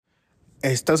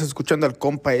Estás escuchando al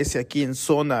compa ese aquí en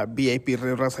zona VIP,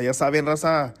 raza. Ya saben,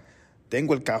 raza,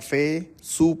 tengo el café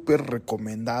súper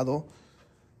recomendado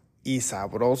y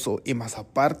sabroso. Y más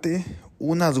aparte,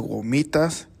 unas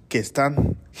gomitas que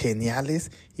están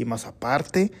geniales. Y más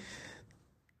aparte,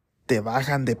 te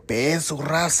bajan de peso,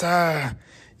 raza.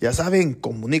 Ya saben,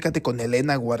 comunícate con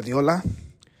Elena Guardiola.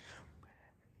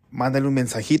 Mándale un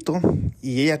mensajito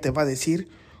y ella te va a decir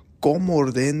cómo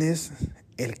ordenes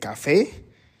el café.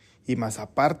 Y más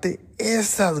aparte,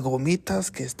 esas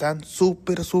gomitas que están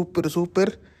súper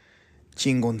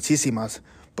chingoncísimas.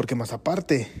 Porque más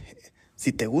aparte,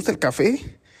 si te gusta el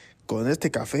café, con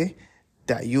este café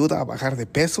te ayuda a bajar de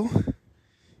peso.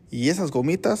 Y esas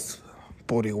gomitas,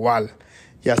 por igual.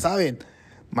 Ya saben,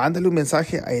 mándale un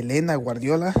mensaje a Elena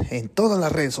Guardiola en todas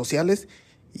las redes sociales.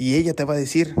 Y ella te va a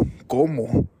decir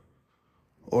cómo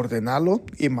ordenarlo.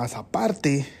 Y más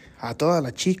aparte, a todas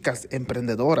las chicas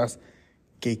emprendedoras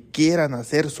que quieran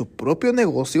hacer su propio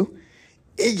negocio,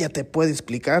 ella te puede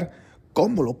explicar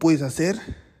cómo lo puedes hacer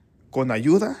con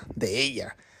ayuda de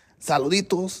ella.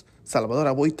 Saluditos, Salvador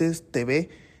Aboites TV,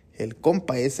 el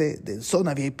compa ese de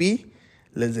Zona VIP,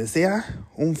 les desea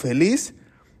un feliz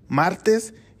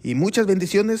martes y muchas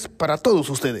bendiciones para todos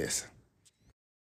ustedes.